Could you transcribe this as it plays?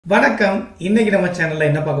வணக்கம். இன்னைக்கு நம்ம சேனல்ல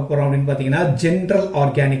என்ன பார்க்க போறோம் அப்படின்னு பாத்தீங்கன்னா ஜெனரல்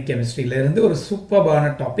ஆர்கானிக் கெமிஸ்ட்ரியில இருந்து ஒரு சூப்பரான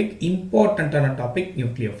டாபிக், இம்பார்ட்டன்ட்டான டாபிக்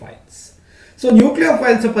நியூக்ளியோஃபைல்ஸ். ஸோ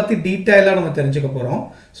நியூக்ளியோஃபைல்ஸை பத்தி டீடைலா நம்ம தெரிஞ்சுக்க போறோம்.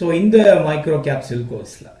 ஸோ இந்த மைக்ரோ கேப்சூல்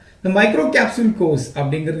கோர்ஸ்ல இந்த மைக்ரோ கேப்சூல் கோர்ஸ்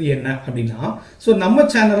அப்படிங்கிறது என்ன அப்படின்னா, ஸோ நம்ம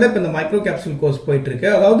சேனல்ல இப்போ இந்த மைக்ரோ கேப்சூல் கோர்ஸ் போயிட்டு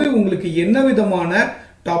இருக்கு. அதாவது உங்களுக்கு என்ன விதமான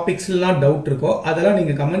டாபிக்ஸ்லாம் டவுட் இருக்கோ அதெல்லாம்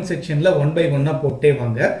நீங்க கமெண்ட் செக்ஷன்ல 1 by 1 போட்டே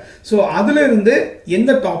வாங்க. ஸோ அதுல இருந்து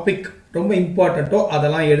எந்த டாபிக் ரொம்ப இம்பார்ட்டன்ட்டோ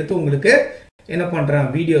அதெல்லாம் எடுத்து உங்களுக்கு என்ன பண்றேன்,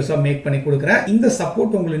 வீடியோஸா மேக் பண்ணி கொடுக்குறேன். இந்த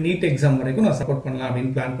சப்போர்ட் உங்களுக்கு நீட் எக்ஸாம் வரைக்கும் நான் சப்போர்ட் பண்ணலாம்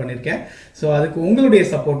அப்படின்னு பிளான் பண்ணியிருக்கேன். ஸோ அதுக்கு உங்களுடைய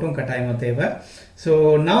சப்போர்ட்டும் கட்டாயமா தேவை. ஸோ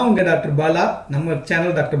நான் உங்க டாக்டர் பாலா, நம்ம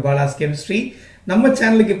சேனல் டாக்டர் பாலாஸ் கெமிஸ்ட்ரி. நம்ம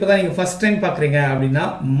சேனலுக்கு இப்போதான் நீங்க ஃபர்ஸ்ட் டைம் பாக்குறீங்க அப்படின்னா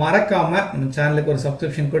மறக்காம நம்ம சேனலுக்கு ஒரு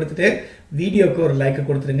சப்ஸ்கிரிப்ஷன் கொடுத்துட்டு வீடியோக்கு ஒரு லைக்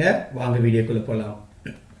கொடுத்துருங்க. வாங்க வீடியோக்குள்ள போகலாம்.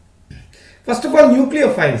 First of all,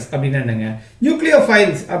 nucleophiles அப்படின்னா என்னங்க?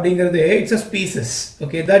 Nucleophiles அப்படிங்கிறது it's a species,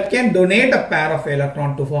 okay, that can donate a pair of electron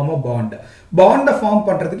to form a bond. Bond form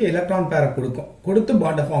பண்றதுக்கு எலக்ட்ரான் பேரை கொடுத்து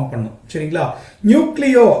பாண்ட் ஃபார்ம் பண்ணும். சரிங்களா?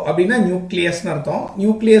 நியூக்ளியோ அப்படின்னா நியூக்ளியஸ்னு அர்த்தம்.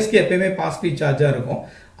 நியூக்ளியஸ்க்கு எப்பயுமே பாசிட்டிவ் சார்ஜா இருக்கும்.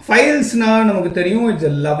 ஃபைல்ஸ்னா நமக்கு தெரியும்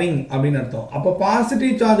இட்ஸ் லவ்விங் அப்படின்னு அர்த்தம். அப்போ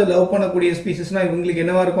பாசிட்டிவ் சார்ஜ் லவ் பண்ணக்கூடிய ஸ்பீசிஸ்னா இவங்களுக்கு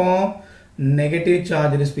என்னவா இருக்கும்? நெகட்டிவ்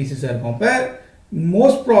சார்ஜ் ஸ்பீசிஸா இருக்கும். அப்போ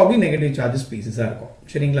மோஸ்ட் ப்ராபப்லி நெகட்டிவ் சார்ஜ் ஸ்பீசிஸா இருக்கும்.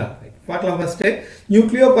 சரிங்களா? பார்க்கலாம். First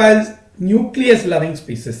nucleophiles nucleus loving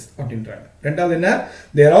species அப்படின்றாங்க. ரெண்டாவது என்ன?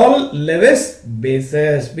 தேர் all Lewis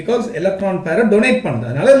bases because electron பேரை டொனேட் பண்ணுது,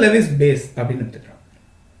 அதனால லெவிஸ் பேஸ் அப்படின்னு எடுத்துக்கிறாங்க.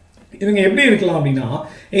 இவங்க எப்படி இருக்கலாம் அப்படின்னா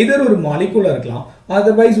எதர் ஒரு மாலிகுலா இருக்கலாம்,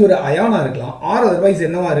 அதர்வைஸ் ஒரு அயானா இருக்கலாம், ஆர் அதர்வைஸ்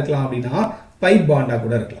என்னவா இருக்கலாம் அப்படின்னா பை பாண்டா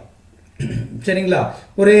கூட இருக்கலாம். சரிங்களா?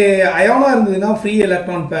 ஒரு அயானா இருந்ததுன்னா ஃப்ரீ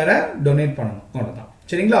எலக்ட்ரான் பேரை டொனேட் பண்ணணும், அவ்வளவுதான்.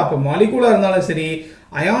 சரிங்களா? அப்போ மாலிகுலா இருந்தாலும் சரி,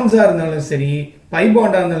 அயான்ஸா இருந்தாலும் சரி, பை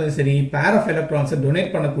பாண்டா இருந்தாலும் சரி, பேர் ஆஃப் எலக்ட்ரான்ஸை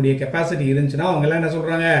டொனேட் பண்ணக்கூடிய கெப்பாசிட்டி இருந்துச்சுன்னா அவங்க எல்லாம் என்ன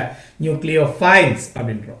சொல்றாங்க? நியூக்ளியோஃபைல்ஸ்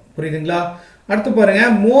அப்படின்றோம். புரியுதுங்களா? அடுத்து பாருங்க,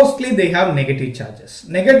 mostly they have negative charges.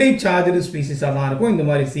 Negative charge ஸ்பீசிஸா தான் இருக்கும். இந்த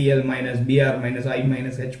மாதிரி Cl minus, Br minus, I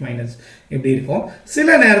minus, H minus இப்படி இருக்கும்.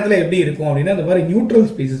 சில நேரத்தில் எப்படி இருக்கும் அப்படின்னா இந்த மாதிரி neutral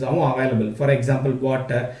ஸ்பீசிஸாகவும் available. For example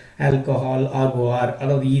water, alcohol, ROR,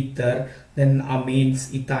 அதாவது ஈத்தர், தென் அமீன்ஸ்,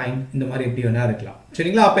 இத்தைன், இந்த மாதிரி எப்படி வேணா இருக்கலாம்.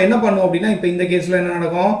 சரிங்களா? அப்ப என்ன பண்ணும் அப்படின்னா இப்போ இந்த கேஸ்ல என்ன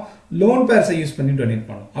நடக்கும்? லோன் பேர்ஸை யூஸ் பண்ணி டொனேட்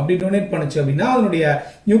பண்ணும். அப்படி டொனேட் பண்ணுச்சு அப்படின்னா அதனுடைய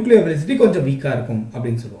நியூக்ளியோஃபிலிசிட்டி கொஞ்சம் வீக்கா இருக்கும்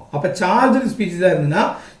அப்படின்னு சொல்லுவோம். அப்ப சார்ஜ் ஸ்பீசிஸா இருந்ததுன்னா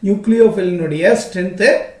நியூக்ளியோஃபிலினுடைய ஸ்ட்ரென்த்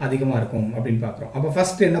அதிகமா இருக்கும் அப்படின்னு பாக்குறோம். அப்ப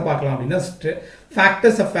ஃபர்ஸ்ட் என்ன பார்க்கலாம் அப்படின்னா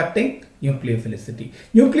ஃபேக்டர்ஸ் அஃபெக்டிங் நியூக்ளியோஃபிலிசிட்டி.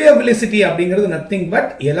 நியூக்ளியோஃபிலிசிட்டி அப்படிங்கிறது நத்திங்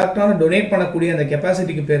பட் எலக்ட்ரானை டொனேட் பண்ணக்கூடிய அந்த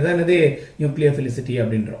கெப்பாசிட்டிக்கு பேர் தான் என்னது? நியூக்ளியோஃபிலிசிட்டி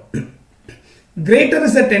அப்படின்றோம். Greater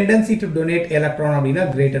is the tendency to donate electron அப்படின்னா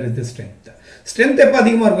greater is the strength. Strength எப்போ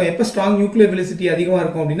அதிகமாக இருக்கும்? எப்போ ஸ்ட்ராங் நியூக்ளியோஃபிலிசிட்டி அதிகமாக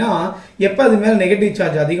இருக்கும் அப்படின்னா எப்போ அது மேலே நெகட்டிவ்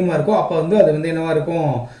சார்ஜ் அதிகமாக இருக்கும் அப்போ அது என்னவா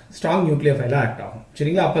இருக்கும்? ஸ்ட்ராங் நியூக்ளியோஃபைலாக ஆக்ட் ஆகும்.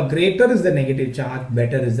 சரிங்களா? அப்போ greater is the negative charge,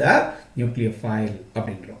 better is the nucleophile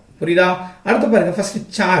அப்படின்றோம். புரியுதா? அடுத்து பாருங்க, ஃபர்ஸ்ட்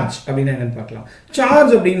சார்ஜ் அப்படின்னா என்னன்னு பார்க்கலாம்.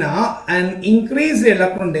 சார்ஜ் அப்படின்னா an increased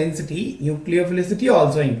electron density, nucleophilicity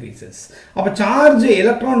also increases. அப்ப charge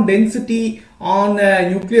electron density on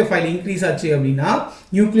nucleophile increase ஆச்சு அப்படின்னா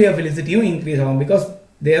நியூக்ளியோஃபிலிசிட்டியும் இன்க்ரீஸ் ஆகும். Because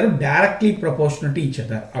they are directly proportional to each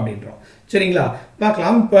other அப்படின்றோம். சரிங்களா?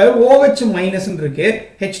 பார்க்கலாம். இப்போ OH மைனஸ் இருக்கு,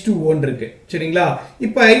 H2O இருக்கு. சரிங்களா?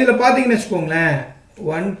 இப்போ இதுல பாத்தீங்கன்னு வச்சுக்கோங்களேன்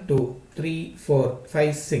 1 2 3 4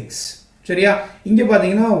 5 6. சரியா? இங்க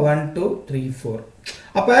பாத்தீங்கன்னா 1 2 3 4.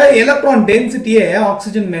 அப்ப எலக்ட்ரான் டென்சிட்டியே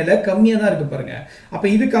ஆக்சிஜன் மேல கம்மியா தான் இருக்கு பாருங்க. அப்ப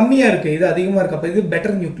இது கம்மியா இருக்கு, இது அதிகமா இருக்கு. அப்ப இது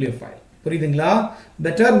பெட்டர் நியூக்ளியோஃபைல். புரியுதுங்களா?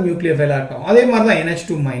 பெட்டர் நியூக்ளியோஃபைல் ஆகும். அதே மாதிரி தான்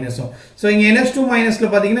NH2 மைனஸும். ஸோ இங்க NH2 மைனஸ்ல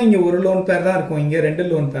பாத்தீங்கன்னா இங்க ஒரு லோன் பேர் தான் இருக்கும், இங்க 2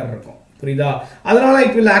 லோன் பேர் இருக்கும். புரியுதா? அதனால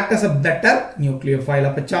it will act as a better nucleophile.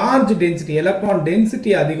 அப்ப சார்ஜ் டென்சிட்டி, எலக்ட்ரான்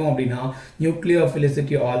டென்சிட்டி அதிகம் அப்படின்னா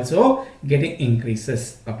நியூக்ளியோஃபிலிசிட்டி ஆல்சோ கெட்டிங் இன்க்ரீசஸ்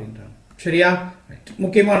அப்படின்றாங்க. சரியா?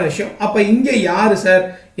 முக்கியமான விஷயம். அப்ப இங்க யாரு சார்,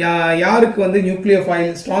 யாருக்கு நியூக்ளியோஃபைல்,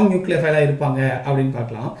 ஸ்ட்ராங் நியூக்ளியோஃபைலா இருப்பாங்க அப்படின்னு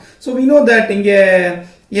பார்க்கலாம். ஸோ we know that இங்க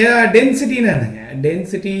டென்சிட்டினா என்னங்க?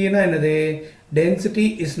 டென்சிட்டினா என்னது? Density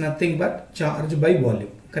is nothing but charge by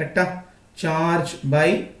volume. கரெக்டா? சார்ஜ் பை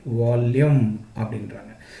வால்யூம்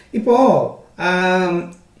அப்படின்றாங்க. இப்போ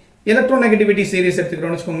எலக்ட்ரோநெகட்டிவிட்டி சீரிஸ்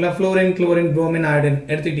எடுத்துக்கிறோம்னு வச்சுக்கோங்களேன். ஃப்ளோரின், குளோரின், புரோமின், அயோடின்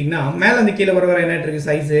எடுத்துக்கிட்டீங்கன்னா மேல அந்த கீழே வர என்ன இருக்கு?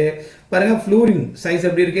 சைஸ் பாருங்க. ஃப்ளோரின் சைஸ்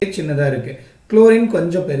எப்படி இருக்கு? சின்னதா இருக்கு. குளோரின்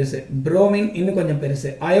கொஞ்சம் பெருசு, புரோமின் இன்னும் கொஞ்சம் பெருசு,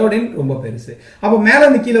 அயோடின் ரொம்ப பெருசு. அப்போ மேல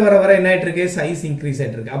அந்த கீழே வர என்ன ஆயிட்டு இருக்கு? சைஸ் இன்க்ரீஸ்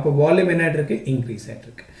ஆயிட்டு இருக்கு. அப்போ வால்யூம் என்ன ஆயிட்டு இருக்கு? இன்க்ரீஸ் ஆயிட்டு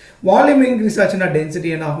இருக்கு. வால்யூம் இன்க்ரீஸ் ஆச்சுன்னா டென்சிட்டி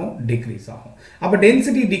என்ன ஆகும்? டிக்ரீஸ் ஆகும். அப்ப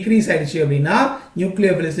டென்சிட்டி டிக்ரீஸ் ஆயிடுச்சு அப்படின்னா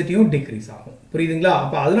நியூக்ளியோஃபிலிசிட்டியும் டிக்ரீஸ் ஆகும். புரியுதுங்களா?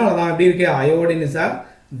 அப்ப அதனால தான் எப்படி இருக்கு? Iodine is a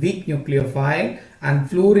weak nucleophile and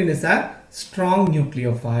fluorine is a strong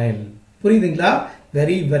nucleophile. புரியுதுங்களா?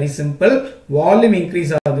 Very very simple. Volume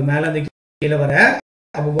increase ஆகுது மேல அந்த கீழே வர.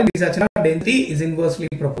 அப்போ இன்க்ரீஸ் ஆச்சுன்னா density is inversely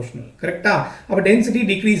proportional. கரெக்ட்டா? அப்ப density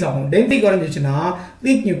decrease ஆகும். density குறைஞ்சிச்சுனா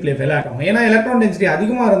weak nucleophile ஆகும். ஏனா electron density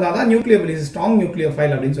அதிகமா இருந்தா தான் nucleophile is strong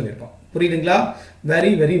nucleophile அப்படினு சொல்லிருக்கோம். புரியுதுங்களா?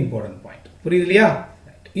 very very important point. புரியுதுலையா?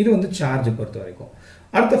 இது வந்து சார்ஜ் பொறுத்த வரைக்கும்.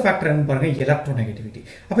 அடுத்த ஃபேக்டர் என்ன பாருங்க, எலக்ட்ரோநெகட்டிவிட்டி.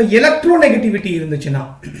 அப்ப எலக்ட்ரோநெகட்டிவிட்டி இருந்துச்சுனா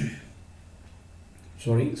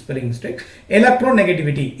sorry spelling mistake,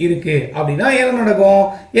 electronegativity இருக்கு அப்படினா என்ன நடக்கும்,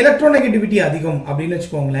 electronegativity அதிகம் அப்படினு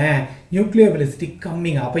வெச்சுக்கோங்களேன், nucleophilicity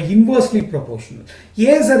கம்மிங்க. அப்ப inversely proportional.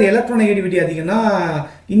 ஏன் சார் electronegativity அதிகம்னா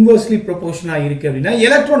inversely proportional இருக்கு அப்படினா,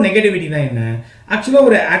 electronegativity-னா என்ன, ஆக்சுவலா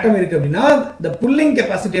ஒரு ஆட்டம் இருக்கு அப்படினா the pulling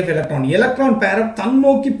capacity of electron, electron pair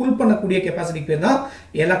தன்னோக்கி புல் பண்ணக்கூடிய கெபாசிட்டி பேர் தான்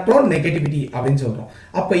electronegativity அப்படினு சொல்றோம்.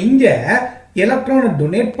 அப்ப இங்க எலக்ட்ரானை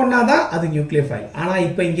டொனேட் பண்ணாதான் அது நியூக்ளியோஃபைல். ஆனா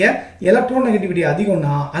இப்போ இங்க எலக்ட்ரான் நெகட்டிவிட்டி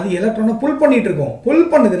அதிகம்னா அது எலக்ட்ரானை புல் பண்ணிட்டு இருக்கும்.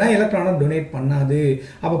 புல் பண்ணுதுன்னா எலக்ட்ரானை டொனேட் பண்ணாது.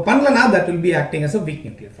 அப்ப பண்ணலனா that will be acting as a weak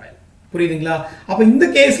nucleophile. புரியுதுங்களா? அப்ப இந்த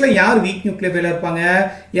கேஸ்ல யார் வீக் நியூக்ளியோஃபைல்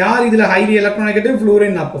இருப்பாங்க, யார் இதுல ஹைலி எலக்ட்ரோநெகட்டிவ்,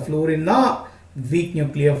 ஃப்ளூரின். அப்ப ஃப்ளூரின் தான் வீக்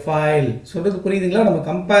நியூக்ளியோஃபைல். சொல்றது புரியுதுங்களா?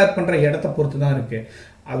 நம்ம கம்பேர் பண்ற இடத்தை பொறுத்து தான் இருக்கு.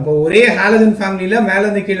 அப்போ ஒரே ஹாலஜன் ஃபேமிலியில மேல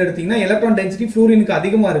இருந்து கீழே எடுத்தீங்கன்னா எலக்ட்ரான் டென்சிட்டி ஃப்ளூரினுக்கு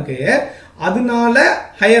அதிகமா இருக்கு, அதனால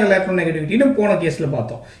ஹையர் எலக்ட்ரோநெகட்டிவிட்டின்னு போன கேஸ்ல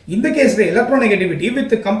பார்த்தோம். இந்த கேஸ்ல electronegativity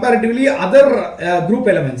with comparatively other group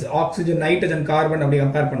elements, oxygen, nitrogen, carbon அப்படி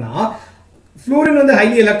கம்பேர் பண்ணா ஃப்ளூரின் வந்து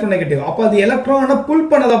ஹைலி எலக்ட்ரோநெகட்டிவ். அப்ப அது எலக்ட்ரானை புல்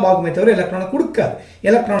பண்ணதா பார்க்குமே தவிர எலக்ட்ரானை கொடுக்காது.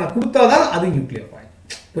 எலக்ட்ரானை கொடுத்தாதான் அது நியூக்ளியோஃபைல்.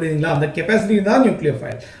 புரியுதுங்களா? அந்த கெபாசிட்டி தான்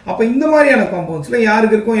நியூக்ளியோஃபைல். அப்ப இந்த மாதிரியான காம்பவுண்ட்ஸ்ல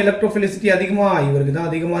யாருக்கு இருக்கும் எலக்ட்ரோஃபிலிசிட்டி அதிகமா, இவருக்கு தான்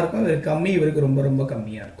அதிகமா இருக்கும், இவருக்கு கம்மி, இவருக்கு ரொம்ப ரொம்ப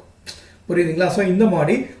கம்மியா இருக்கும். புரியுதுங்களா? சோ இந்த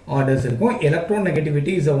மாதிரி ஆர்டர்ஸ் இருக்கும். Electronegativity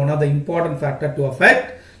is one of the important factor to affect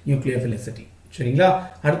நியூக்ளியோஃபிலிசிட்டி. சரிங்களா?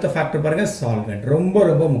 அடுத்த ஃபேக்டர் பாருங்க, சால்வெண்ட். ரொம்ப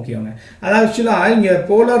ரொம்ப முக்கியங்க. அதாவது ஆக்சுவலா இங்க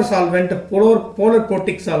polar solvent, polar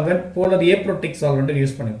protic solvent, polar aprotic solvent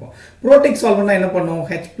use பண்ணிப்போம். புரோட்டிக் சால்வெண்ட்னா என்ன பண்ணும்,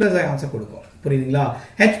 H+ அயான்ஸை கொடுக்கும். புரியுதுங்களா?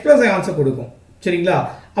 H+ அயான்ஸை கொடுக்கும். சரிங்களா?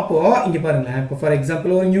 அப்போ இங்க பாருங்க, இப்போ ஃபார்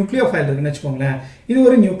எக்ஸாம்பிள் ஒரு நியூக்ளியோஃபைல் இருக்குன்னு வெச்சுக்கோங்களேன். இது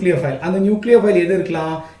ஒரு நியூக்ளியோஃபைல். அந்த நியூக்ளியோஃபைல் எது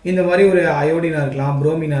இருக்கலாம், இந்த மாதிரி ஒரு அயோடினா இருக்கலாம்,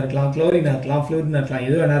 புரோமினா இருக்கலாம், குளோரினா இருக்கலாம், ஃப்ளூரினா இருக்கலாம்,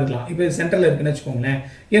 எது வேணா இருக்கலாம். இப்போ இது சென்டர்ல இருக்குன்னு வெச்சுக்கோங்களேன்.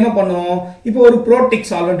 என்ன பண்ணும், இப்போ ஒரு புரோட்டிக்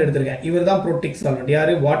சால்வெண்ட் எடுத்திருக்கேன். இவர் தான் புரோட்டிக் சால்வெண்ட்.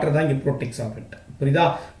 யாரு, வாட்டர் தான் இங்க புரோட்டிக் சால்வெண்ட்.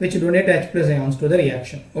 புரியுதா? which donate H+ ions to the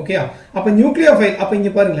reaction. Okay. அப்ப நியூக்ளியோஃபைல், அப்ப இங்க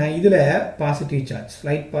பாருங்க, இதுல positive charge,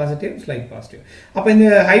 slide positive, slide positive. அப்ப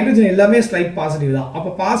இந்த ஹைட்ரஜன் எல்லாமே ஸ்லைட் பாசிட்டிவ் தான்.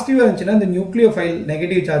 அப்ப பாசிட்டிவா இருந்துச்சுன்னா இந்த நியூக்ளியோஃபைல்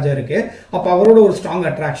நெகட்டிவ் சார்ஜா இருக்கு. அப்ப அவரோட ஒரு ஸ்ட்ராங்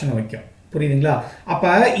அட்ராக்ஷன் வைக்கும். புரியுதுங்களா?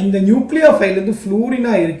 அப்ப இந்த நியூக்ளியோஃபைல் வந்து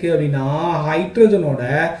ஃப்ளூரினா இருக்கு அப்படின்னா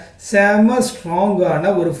ஹைட்ரஜனோட செம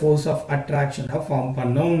ஸ்ட்ராங்கான ஒரு ஃபோர்ஸ் ஆஃப் அட்ராக்ஷனை ஃபார்ம்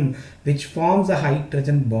பண்ணும், which forms a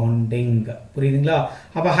hydrogen bonding. புரியுதுங்களா?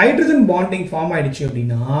 அப்ப ஹைட்ரஜன் பாண்டிங் ஃபார்ம் ஆயிடுச்சு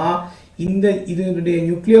அப்படின்னா இந்த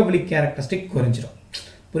இதனுடைய நியூக்ளியோஃபிலிக் கேரக்டரிஸ்டிக் குறைஞ்சிடும்.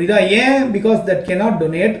 புரியுதா? ஏன்? Because that cannot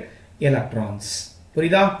donate electrons.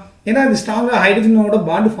 புரியுதா? ஏன்னா இது ஸ்ட்ராங்கா ஹைட்ரஜனோட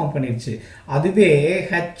பாண்ட் ஃபார்ம் பண்ணிருச்சு. அதுவே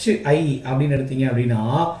HI அப்படின்னு எடுத்தீங்க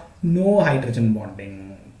அப்படின்னா நோ ஹைட்ரஜன் பாண்டிங்.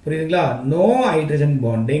 புரியுதுங்களா? No hydrogen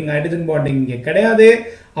bonding. Hydrogen bonding இங்க கிடையாது.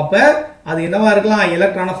 அப்ப அது என்னவா இருக்கலாம்,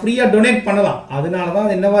 எலக்ட்ரானை ஃப்ரீயா டொனேட் பண்ணலாம். அதனாலதான்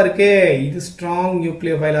அது என்னவா இருக்கு, இது ஸ்ட்ராங்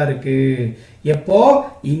நியூக்ளியோஃபைலா இருக்கு. எப்போ,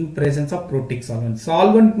 in presence of protic solvent.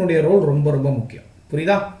 சால்வெண்ட்னுடைய role ரொம்ப ரொம்ப முக்கியம்.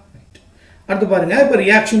 புரியுதா? அடுத்து பாருங்க, இப்ப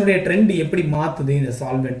ரியாக்ஷனுடைய ட்ரெண்ட் எப்படி மாத்துது இந்த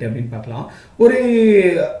சால்வெண்ட் அப்படின்னு பார்க்கலாம். ஒரு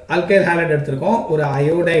ஆல்கைல் ஹாலைடு எடுத்திருக்கோம், ஒரு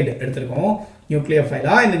அயோடைடு எடுத்திருக்கோம்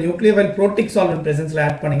நியூக்ளியோஃபைலா. இந்த நியூக்ளியோஃபைல் புரோட்டிக் சால்வெண்ட் பிரசன்ஸ்ல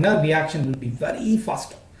ஆட் பண்ணீங்கன்னா reaction will be very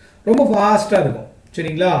fast. ரொம்ப ஃபாஸ்டா இருக்கும்.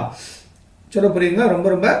 சரிங்களா? சொல்ல புரியுதுங்களா? ரொம்ப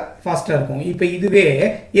ரொம்ப ஃபாஸ்டா இருக்கும். இப்போ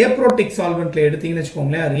இதுவே ஏப்ரோட்டிக் சால்வெண்ட்ல எடுத்தீங்கன்னு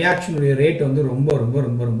வெச்சுக்கோங்களேன், ரியாக்ஷனுடைய ரேட் வந்து ரொம்ப ரொம்ப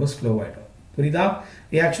ரொம்ப ரொம்ப ஸ்லோவாயிடும். புரியுதா?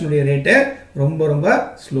 ரியாக்ஷனுடைய ரேட் ரொம்ப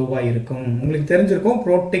ரொம்ப ஸ்லோவா இருக்கும். உங்களுக்கு தெரிஞ்சிருக்கும்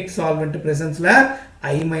புரோட்டிக் சால்வெண்ட் பிரசன்ஸ்ல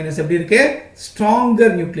I- எப்படி இருக்கு,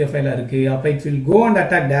 ஸ்ட்ராங்கர் நியூக்ளியோஃபைலா இருக்கு. அப்ப it will go and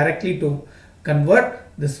attack directly to convert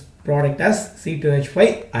this product as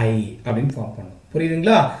C2H5I அப்படின்னு ஃபார்ம் பண்ணும்.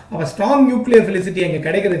 புரியுதுங்களா? அப்ப ஸ்ட்ராங் நியூக்ளியோஃபிலிசிட்டி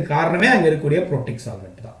அங்க கிடைக்கிறதுக்கு காரணமே அங்க இருக்கக்கூடிய புரோட்டிக்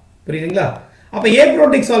சால்வெண்ட் தான். புரியுதுங்களா? அப்ப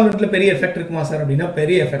ஏப்ரோட்டிக் சால்வெண்ட்ல பெரிய எஃபெக்ட் இருக்குமா சார் அப்படின்னா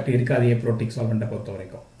பெரிய எஃபெக்ட் இருக்காது ஏப்ரோட்டிக் சால்வெண்ட்டை பொறுத்த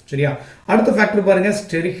வரைக்கும். சரியா? அடுத்த ஃபேக்டர் பாருங்க,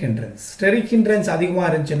 ஸ்டெரிக் ஹிண்ட்ரன்ஸ். ஸ்டெரிக் ஹிண்ட்ரன்ஸ் அதிகமா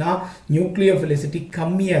இருந்துச்சுன்னா நியூக்ளியோஃபிலிசிட்டி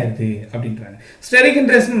கம்மியா இருக்கு அப்படின்றாங்க. Steric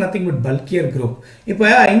hindrance nothing but பல்கியர் group.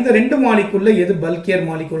 இப்போ இந்த ரெண்டு மாலிகுல்ல எது பல்கியர்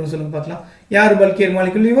மாலிகுல்னு சொல்லுங்க பார்க்கலாம். யார் பல்கியர்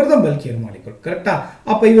மாலிகுல்? இவர் தான் பல்கியர் மாலிகுல். கரெக்டா?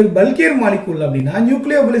 அப்ப இவர் பல்கியர் மாலிகுல் அப்படின்னா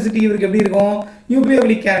நியூக்ளியோஃபிலிசிட்டி இவருக்கு எப்படி இருக்கும்,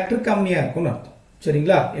 நியூக்ளியோஃபிலிக் கேரக்டர் கம்மியா இருக்கும்னு அர்த்தம்.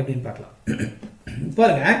 சரிங்களா? எப்படின்னு பார்க்கலாம்.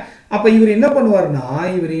 பாருங்க, அப்ப இவர் என்ன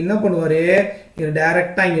பண்ணுவாருன்னா, இவர்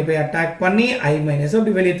டைரக்டா இங்க போய் அட்டாக் பண்ணி I-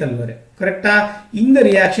 அப்படி வெளியே தள்ளுவாரு. கரெக்டா? இந்த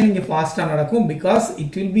ரியாக்ஷன் இங்க ஃபாஸ்டா நடக்கும் because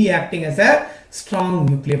it will be acting as a strong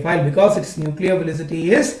nucleophile because its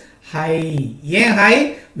nucleophilicity is high. ஏன்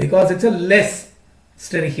high? Because it's a less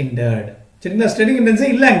steric hindered. சரிங்களா? ஸ்டெரிக் ஹிண்ட்ரன்ஸ்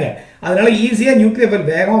இல்லங்க. அதனால ஈஸியா நியூக்ளியோஃபைல்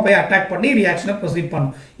வேகமா போய் அட்டாக் பண்ணி ரியாக்ஷனை ப்ரொசீட்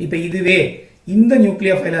பண்ணும். இப்போ இதுவே இந்த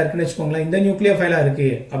நியூக்ளியோஃபைலா இருக்குன்னு வச்சுக்கோங்களேன், இந்த நியூக்ளியோஃபைலா இருக்கு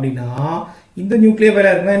அப்படின்னா இந்த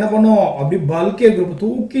நியூக்ளியோஃபைலா இருக்குன்னா என்ன பண்ணும், அப்படி பல்கே குரூப்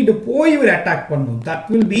தூக்கிட்டு போய் ஒரு அட்டாக் பண்ணும். That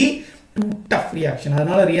will be two tough reaction.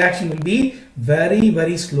 அதனால reaction will be very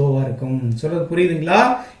very ஸ்லோவா இருக்கும். சொல்றது புரியுதுங்களா?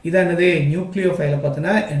 இதான் என்னது நியூக்ளியோஃபைலை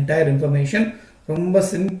பத்தின என்டையர் இன்ஃபர்மேஷன். ரொம்ப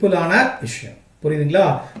சிம்பிளான விஷயம். புரியுதுங்களா?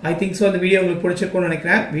 I think so. அந்த வீடியோ உங்களுக்கு பிடிச்சிருக்கும்னு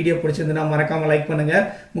நினைக்கிறேன். வீடியோ பிடிச்சிருந்தா மறக்காம லைக் பண்ணுங்க.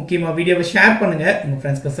 முக்கியமாக வீடியோவை ஷேர் பண்ணுங்க, உங்க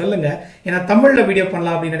ஃப்ரெண்ட்ஸ்க்கு சொல்லுங்க. ஏன்னா தமிழ்ல வீடியோ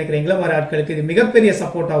பண்ணலாம் அப்படின்னு நினைக்கிறீங்களா வர ஆட்களுக்கு இது மிகப்பெரிய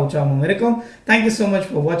சப்போர்ட்டா உற்சாகமும் இருக்கும். தேங்க்யூ ஸோ மச்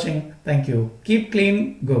ஃபார் வாட்சிங். தேங்க்யூ. கீப் கிளீன்,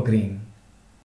 கோ கிரீன்.